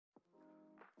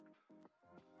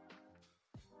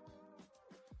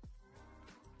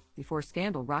before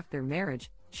scandal rocked their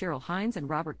marriage, Cheryl Hines and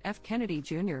Robert F. Kennedy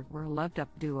Jr. were a loved-up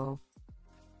duo.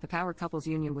 The power couple's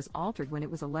union was altered when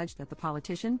it was alleged that the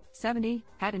politician, 70,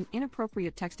 had an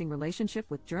inappropriate texting relationship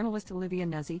with journalist Olivia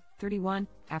Nuzzi, 31,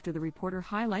 after the reporter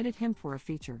highlighted him for a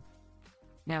feature.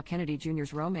 Now Kennedy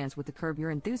Jr.'s romance with the Curb Your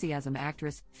Enthusiasm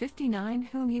actress, 59,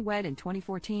 whom he wed in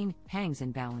 2014, hangs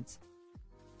in balance.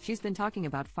 She's been talking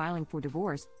about filing for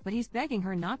divorce, but he's begging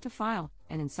her not to file,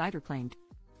 an insider claimed.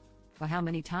 But how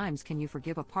many times can you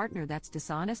forgive a partner that's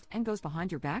dishonest and goes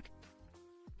behind your back?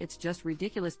 It's just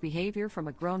ridiculous behavior from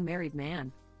a grown married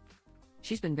man.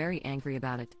 She's been very angry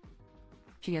about it.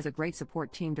 She has a great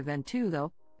support team to vent to,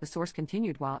 though, the source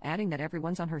continued, while adding that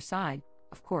everyone's on her side,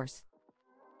 of course.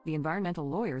 The environmental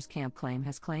lawyers camp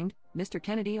has claimed Mr.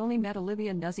 Kennedy only met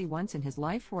Olivia Nuzzi once in his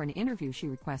life for an interview she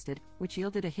requested, which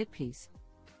yielded a hit piece.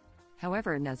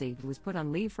 However, Nuzzi, who was put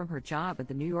on leave from her job at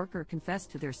The New Yorker,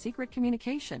 confessed to their secret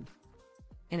communication.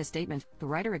 In a statement, the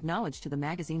writer acknowledged to the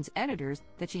magazine's editors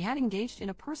that she had engaged in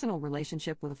a personal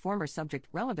relationship with a former subject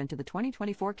relevant to the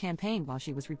 2024 campaign while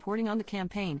she was reporting on the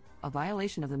campaign, a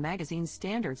violation of the magazine's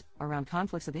standards around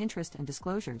conflicts of interest and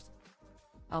disclosures.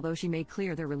 Although she made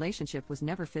clear their relationship was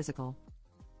never physical.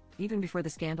 Even before the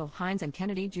scandal, Hines and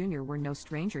Kennedy Jr. were no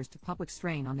strangers to public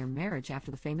strain on their marriage after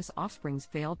the famous offspring's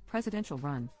failed presidential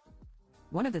run.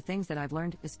 One of the things that I've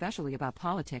learned, especially about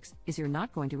politics, is you're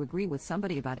not going to agree with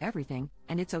somebody about everything,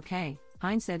 and it's okay,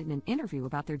 Hines said in an interview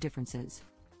about their differences.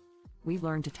 We've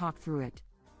learned to talk through it.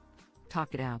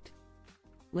 Talk it out.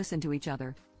 Listen to each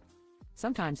other.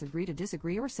 Sometimes agree to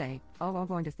disagree or say, oh, I'm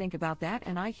going to think about that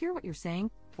and I hear what you're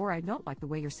saying, or I don't like the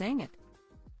way you're saying it.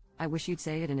 I wish you'd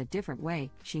say it in a different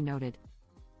way, she noted.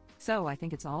 So I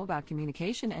think it's all about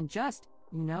communication and just,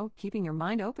 keeping your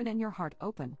mind open and your heart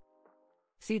open.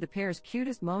 See the pair's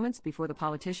cutest moments before the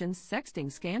politician's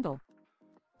sexting scandal.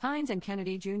 Hines and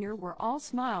Kennedy Jr. were all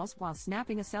smiles while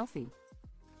snapping a selfie.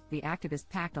 The activist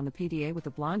packed on the PDA with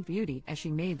the blonde beauty as she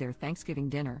made their Thanksgiving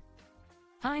dinner.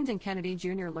 Hines and Kennedy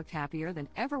Jr. looked happier than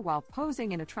ever while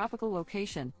posing in a tropical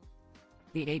location.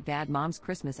 The Eight Bad Moms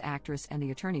Christmas actress and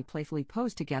the attorney playfully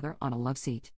posed together on a love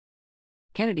seat.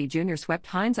 Kennedy Jr. swept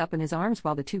Hines up in his arms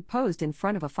while the two posed in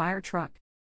front of a fire truck.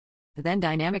 The then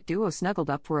dynamic duo snuggled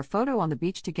up for a photo on the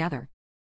beach together.